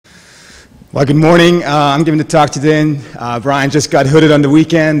Well, good morning. I'm giving the talk today. Brian just got hooded on the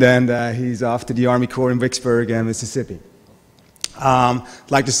weekend, and he's off to the Army Corps in Vicksburg, Mississippi. I'd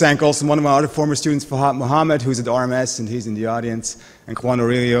like to thank also one of my other former students, Mohammed, who's at RMS, and he's in the audience, and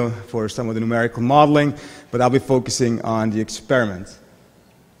Horrillo for some of the numerical modeling, but I'll be focusing on the experiments.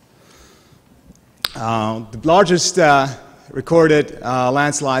 The largest recorded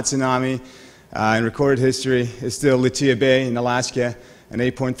landslide tsunami in recorded history is still Lituya Bay in Alaska. An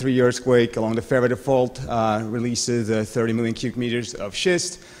 8.3 earthquake along the Froude fault releases 30 million cubic meters of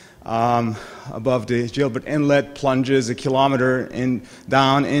schist. Above the Gilbert Inlet, plunges a kilometer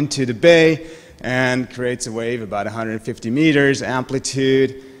down into the bay and creates a wave about 150 meters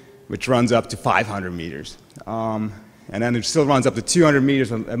amplitude, which runs up to 500 meters. And then it still runs up to 200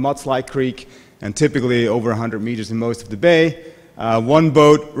 meters at Mudslide Creek, and typically over 100 meters in most of the bay. One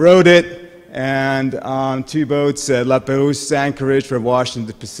boat rode it, and two boats at La Perouse anchorage were washed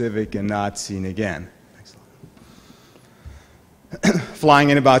into the Pacific and not seen again. Flying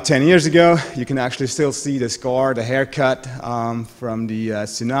in about 10 years ago, you can actually still see the scar, the haircut from the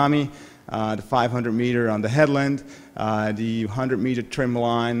tsunami, the 500 meter on the headland, the 100 meter trim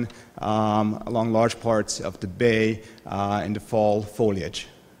line along large parts of the bay in the fall foliage.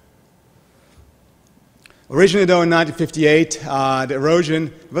 Originally, though, in 1958, the erosion,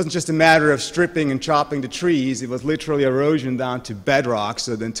 it wasn't just a matter of stripping and chopping the trees. It was literally erosion down to bedrock,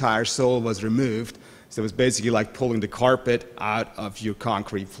 so the entire soil was removed. So it was basically like pulling the carpet out of your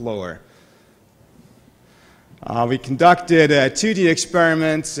concrete floor. We conducted 2D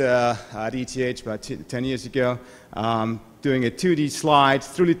experiments at ETH about 10 years ago, doing a 2D slide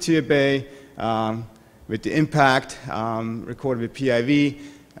through Lituya Bay with the impact recorded with PIV.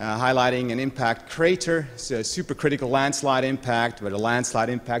 Highlighting an impact crater. It's a supercritical landslide impact, where the landslide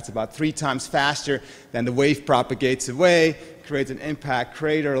impacts about 3 times faster than the wave propagates away, creates an impact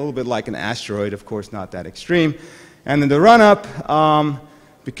crater, a little bit like an asteroid, of course not that extreme. And then the run-up,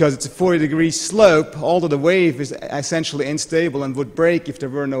 because it's a 40-degree slope, although the wave is essentially unstable and would break if there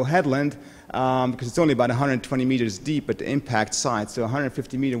were no headland, because it's only about 120 meters deep at the impact site, so a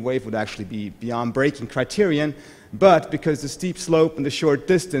 150-meter wave would actually be beyond breaking criterion. But because the steep slope and the short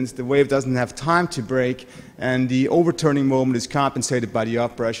distance, the wave doesn't have time to break, and the overturning moment is compensated by the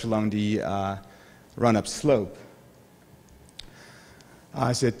uprush along the run-up slope.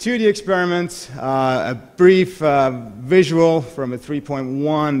 So 2D experiments, a brief visual from a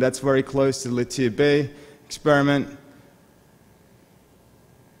 3.1 that's very close to the Lituya Bay experiment.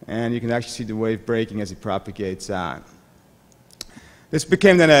 And you can actually see the wave breaking as it propagates out. This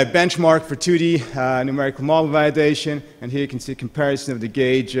became then a benchmark for 2D numerical model validation, and here you can see a comparison of the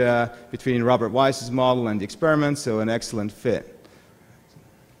gauge between Robert Weiss's model and the experiment, so an excellent fit.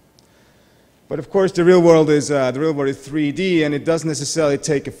 But of course, the real world is 3D, and it doesn't necessarily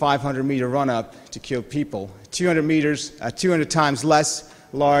take a 500-meter run-up to kill people. 200 meters, 200 times less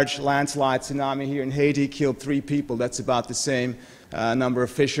large landslide tsunami here in Haiti killed 3 people. That's about the same number of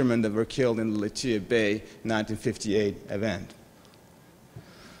fishermen that were killed in the Lituya Bay 1958 event.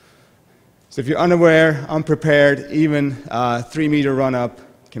 So if you're unaware, unprepared, even 3-meter run-up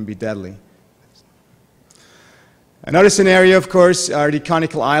can be deadly. Another scenario, of course, are the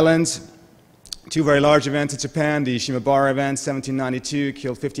conical islands. 2 very large events in Japan. The Shimabara event, 1792,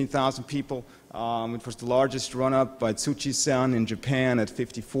 killed 15,000 people. It was the largest run-up by Tsuchi-san in Japan at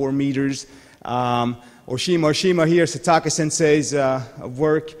 54 meters. Oshima here, Sataka Sensei's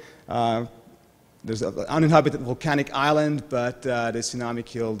work. There's an uninhabited volcanic island, but the tsunami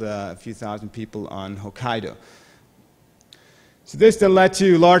killed a few thousand people on Hokkaido. So this then led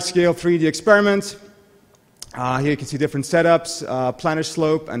to large-scale 3D experiments. Here you can see different setups, planar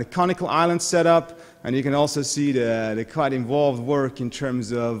slope and a conical island setup. And you can also see the quite involved work in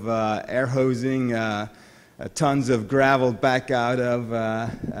terms of air hosing tons of gravel back out of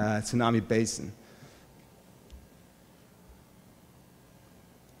Tsunami Basin.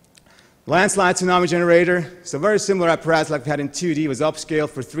 Landslide tsunami generator, so very similar apparatus like we had in 2D, was upscaled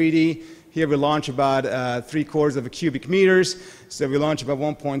for 3D. Here we launch about 3/4 of a cubic meters, so we launch about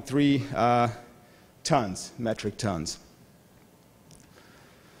 1.3 tons, metric tons.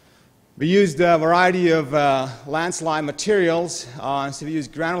 We used a variety of landslide materials, so we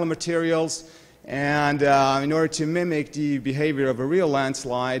used granular materials, and in order to mimic the behavior of a real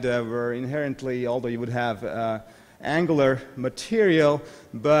landslide, we're inherently, although you would have angular material,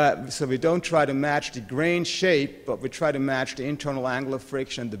 but so we don't try to match the grain shape, but we try to match the internal angle of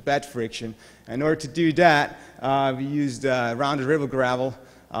friction, the bed friction. And in order to do that, we used rounded river gravel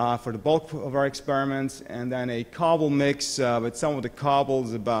for the bulk of our experiments, and then a cobble mix with some of the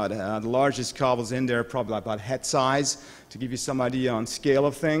cobbles about the largest cobbles in there, probably about head size, to give you some idea on scale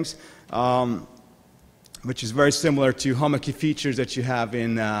of things, which is very similar to hummocky features that you have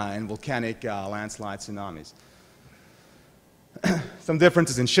in volcanic landslide tsunamis. Some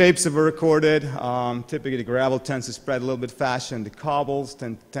differences in shapes that were recorded. Typically, the gravel tends to spread a little bit faster, and the cobbles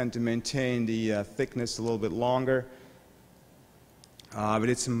tend to maintain the thickness a little bit longer. We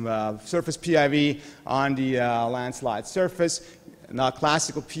did some surface PIV on the landslide surface. Not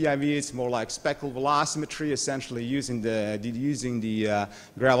classical PIV, it's more like speckled velocimetry, essentially using the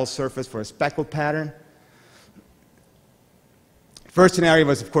gravel surface for a speckled pattern. First scenario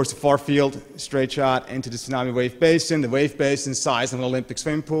was, of course, a far field, straight shot into the tsunami wave basin. The wave basin size of an Olympic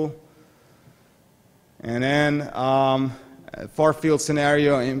swimming pool. And then a far field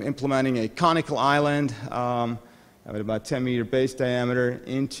scenario implementing a conical island with about 10-meter base diameter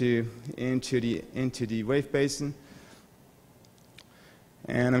into the wave basin.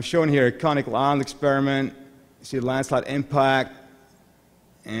 And I'm showing here a conical island experiment. You see the landslide impact.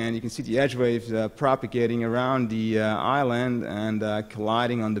 And you can see the edge waves propagating around the island and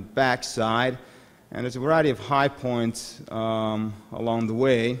colliding on the back side. And there's a variety of high points along the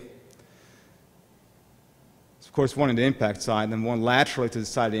way. There's, of course, one on the impact side and one laterally to the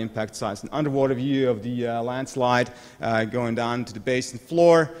side of the impact side. It's an underwater view of the landslide going down to the basin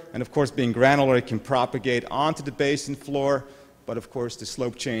floor. And, of course, being granular, it can propagate onto the basin floor. But, of course, the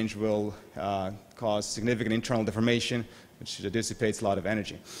slope change will cause significant internal deformation, which dissipates a lot of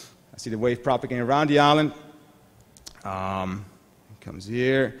energy. I see the wave propagating around the island. It comes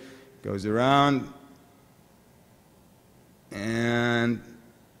here, goes around, and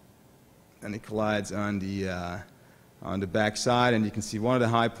then it collides on the back side. And you can see one of the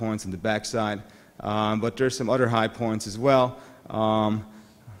high points on the back side. But there's some other high points as well.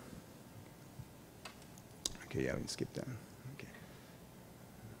 Okay, yeah, we can skip that.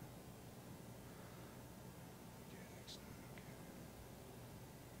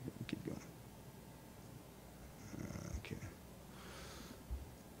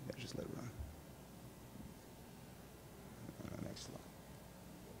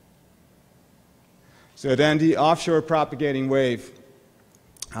 So then the offshore propagating wave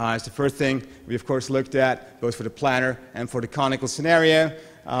is the first thing we, of course, looked at, both for the planar and for the conical scenario.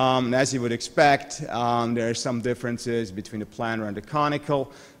 And as you would expect, there are some differences between the planar and the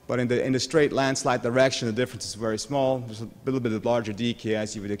conical. But in the straight landslide direction, the difference is very small. There's a little bit of larger decay,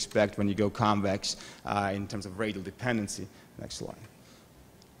 as you would expect when you go convex in terms of radial dependency. Next slide.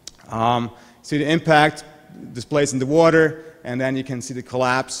 See the impact displaced in the water, and then you can see the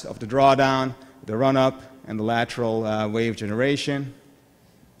collapse of the drawdown, the run-up, and the lateral wave generation.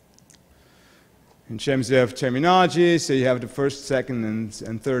 In terms of terminology, so you have the first, second,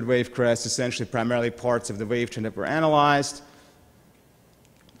 and third wave crests, essentially primarily parts of the wave train that were analyzed.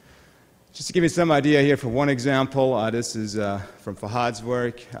 Just to give you some idea here for one example, this is from Fahad's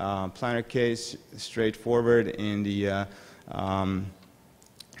work, planar case, straightforward in the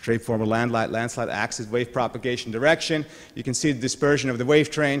straightforward landslide axis wave propagation direction. You can see the dispersion of the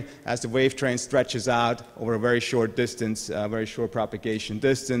wave train as the wave train stretches out over a very short distance, very short propagation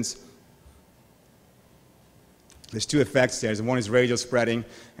distance. There's two effects there. One is radial spreading,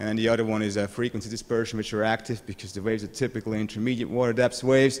 and then the other one is frequency dispersion, which are active because the waves are typically intermediate water depth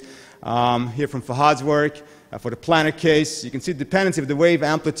waves. Here from Fahad's work, for the planar case, you can see the dependency of the wave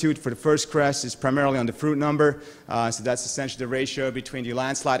amplitude for the first crest is primarily on the Froude number. So that's essentially the ratio between the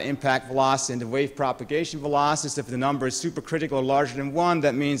landslide impact velocity and the wave propagation velocity. If the number is supercritical or larger than 1,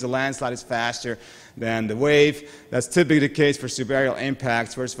 that means the landslide is faster than the wave. That's typically the case for subaerial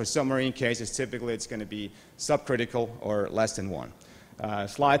impacts, whereas for submarine cases, typically it's going to be subcritical or less than 1.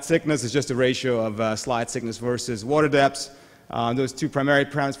 Slide thickness is just a ratio of slide thickness versus water depths. Those two primary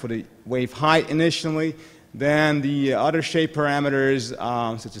parameters for the wave height initially. Then the other shape parameters,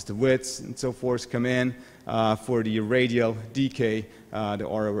 such as the widths and so forth, come in for the radial decay, the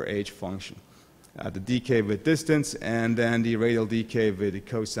R over H function. The decay with distance, and then the radial decay with the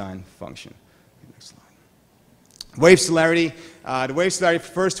cosine function. Next slide. Wave celerity. The wave celerity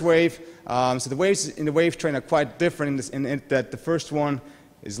for first wave. So the waves in the wave train are quite different in that the first one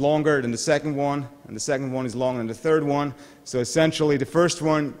is longer than the second one, and the second one is longer than the third one. So essentially, the first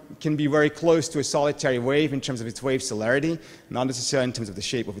one can be very close to a solitary wave in terms of its wave celerity, not necessarily in terms of the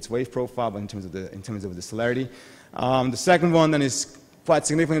shape of its wave profile, but in terms of the celerity. The second one then is quite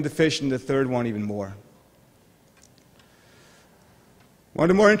significantly deficient, the third one even more. One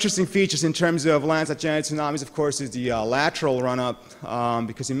of the more interesting features in terms of landslide-generated tsunamis, of course, is the lateral run-up,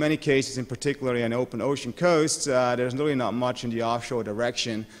 because in many cases, in particular on open ocean coasts, there's really not much in the offshore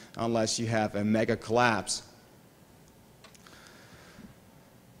direction unless you have a mega collapse.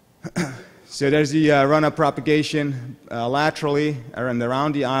 So there's the run-up propagation laterally and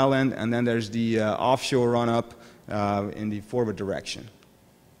around the island, and then there's the offshore run-up in the forward direction.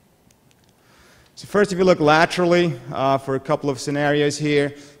 So first, if you look laterally for a couple of scenarios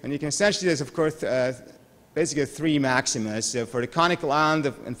here, and you can essentially, there's of course basically three maxima. So for the conical island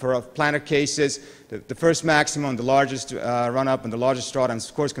and for planar cases, the first maximum, the largest run-up and the largest strata, is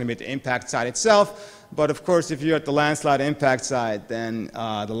of course going to be at the impact side itself. But of course, if you're at the landslide impact side, then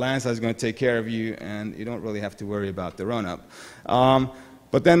the landslide is going to take care of you, and you don't really have to worry about the run-up.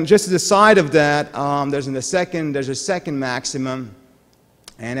 But then just to the side of that, there's a second maximum,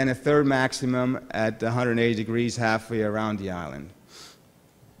 and then a third maximum at 180 degrees halfway around the island.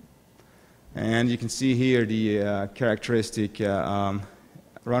 And you can see here the characteristic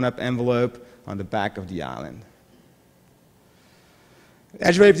run-up envelope on the back of the island.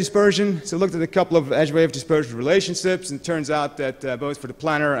 Edge wave dispersion. So looked at a couple of edge wave dispersion relationships, and it turns out that both for the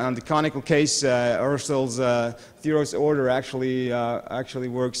planar and the conical case, Ursul's Theros order actually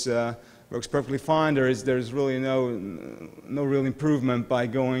works perfectly fine. There's really no real improvement by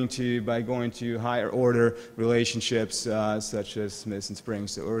going to higher order relationships such as Smith and Spring.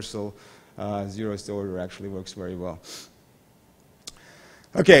 So Ursul zeroth order actually works very well.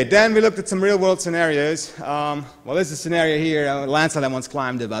 Okay, then we looked at some real-world scenarios. Well, this is a scenario here. A landslide I once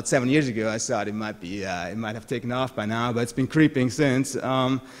climbed about 7 years ago. I thought it might have taken off by now, but it's been creeping since.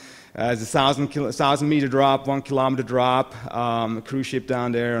 There's a 1,000-meter drop, 1 kilometer drop. A cruise ship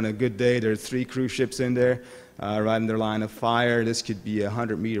down there on a good day. There are 3 cruise ships in there, right in their line of fire. This could be a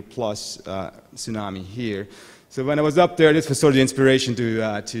 100-meter plus tsunami here. So when I was up there, this was sort of the inspiration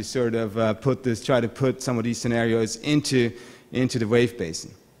to sort of try to put some of these scenarios into the wave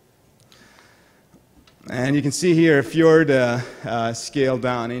basin. And you can see here a fjord scaled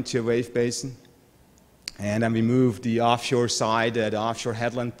down into a wave basin. And then we moved the offshore side, the offshore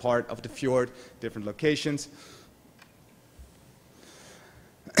headland part of the fjord, different locations.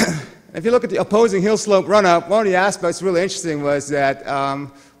 If you look at the opposing hill slope run-up, one of the aspects really interesting was that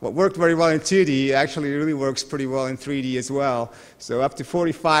what worked very well in 2D actually really works pretty well in 3D as well. So up to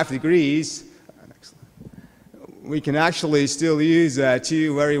 45 degrees, we can actually still use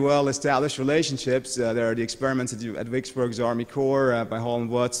 2 very well-established relationships. There are the experiments at Vicksburg's Army Corps by Hall and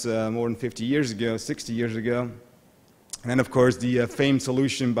Watts more than 50 years ago, 60 years ago. And then, of course, the famed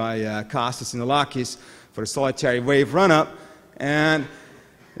solution by Kostas and Alakis for the solitary wave run-up. And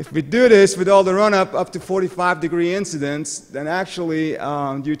if we do this with all the run-up up to 45-degree incidence, then actually,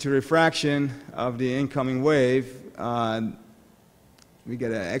 due to refraction of the incoming wave, we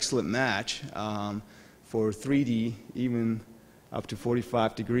get an excellent match for 3D, even up to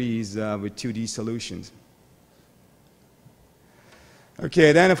 45 degrees with 2D solutions.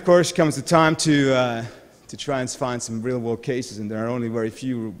 Okay, then of course comes the time to try and find some real-world cases, and there are only very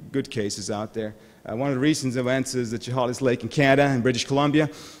few good cases out there. One of the recent events is the Chehalis Lake in Canada, in British Columbia.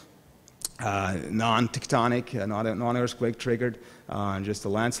 Non-tectonic, non-earthquake triggered, just a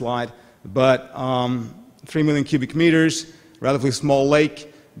landslide. But 3 million cubic meters, relatively small lake,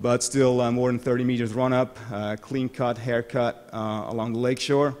 but still more than 30 meters run-up, clean-cut, haircut along the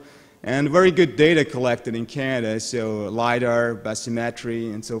lakeshore. And very good data collected in Canada, so LiDAR,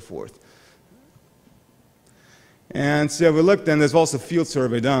 bathymetry, and so forth. And so we looked, and there's also a field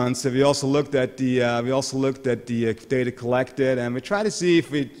survey done. So we also looked at the data collected, and we tried to see if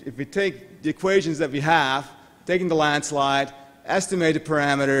we take the equations that we have, taking the landslide, estimate the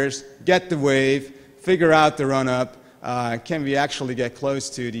parameters, get the wave, figure out the run-up. Can we actually get close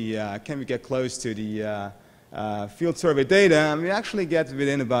to the field survey data? And we actually get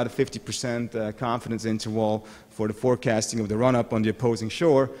within about a 50% confidence interval for the forecasting of the run-up on the opposing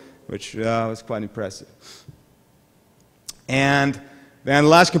shore, which was quite impressive. And then the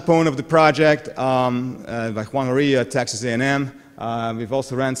last component of the project, by Juan Horrillo at Texas A&M, we've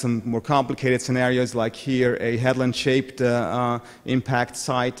also ran some more complicated scenarios, like here, a headland-shaped impact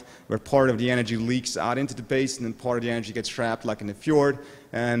site where part of the energy leaks out into the basin and part of the energy gets trapped, like in the fjord.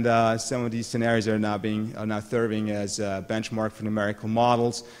 And some of these scenarios are now serving as a benchmark for numerical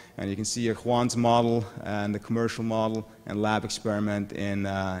models. And you can see here Juan's model and the commercial model and lab experiment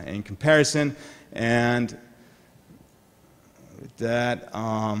in comparison. And with that,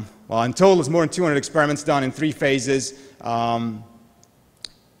 well, in total, it's more than 200 experiments done in 3 phases.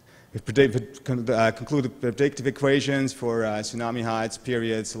 We've concluded predictive equations for tsunami heights,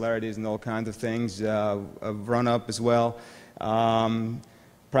 periods, celerities, and all kinds of things, run-up as well.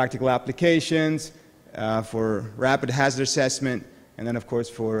 practical applications, for rapid hazard assessment, and then, of course,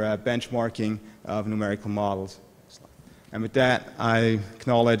 for benchmarking of numerical models. And with that, I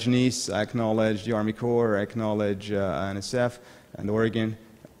acknowledge NEES, I acknowledge the Army Corps, I acknowledge NSF and Oregon,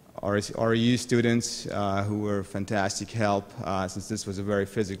 REU students who were fantastic help since this was a very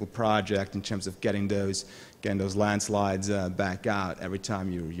physical project in terms of getting those landslides back out every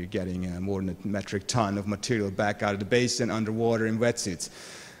time you're getting more than a metric ton of material back out of the basin underwater in wetsuits.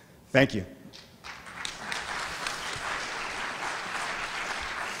 Thank you.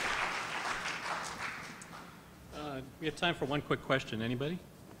 We have time for one quick question. Anybody?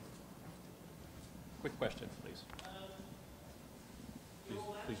 Quick question, please.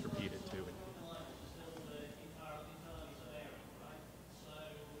 Please repeat it, too.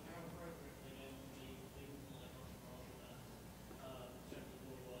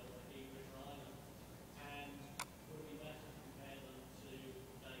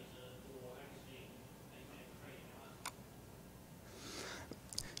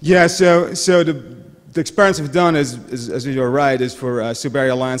 Yeah, so the experiments we've done, as you're right, is for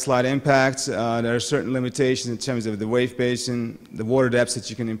subaerial landslide impacts. There are certain limitations in terms of the wave basin, the water depths that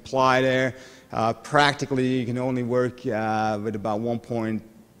you can imply there. Practically, you can only work with about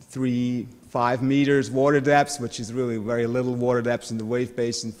 1.35 meters water depths, which is really very little water depths in the wave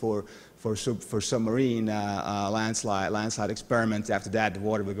basin for submarine landslide experiments. After that, the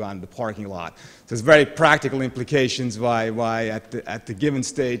water would go out in the parking lot. So there's very practical implications why at the given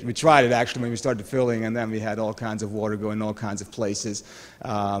state, we tried it actually when we started filling, and then we had all kinds of water going all kinds of places.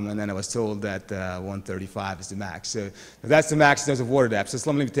 And then I was told that 135 is the max. So if that's the max in terms of water depth. So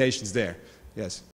some limitations there. Yes.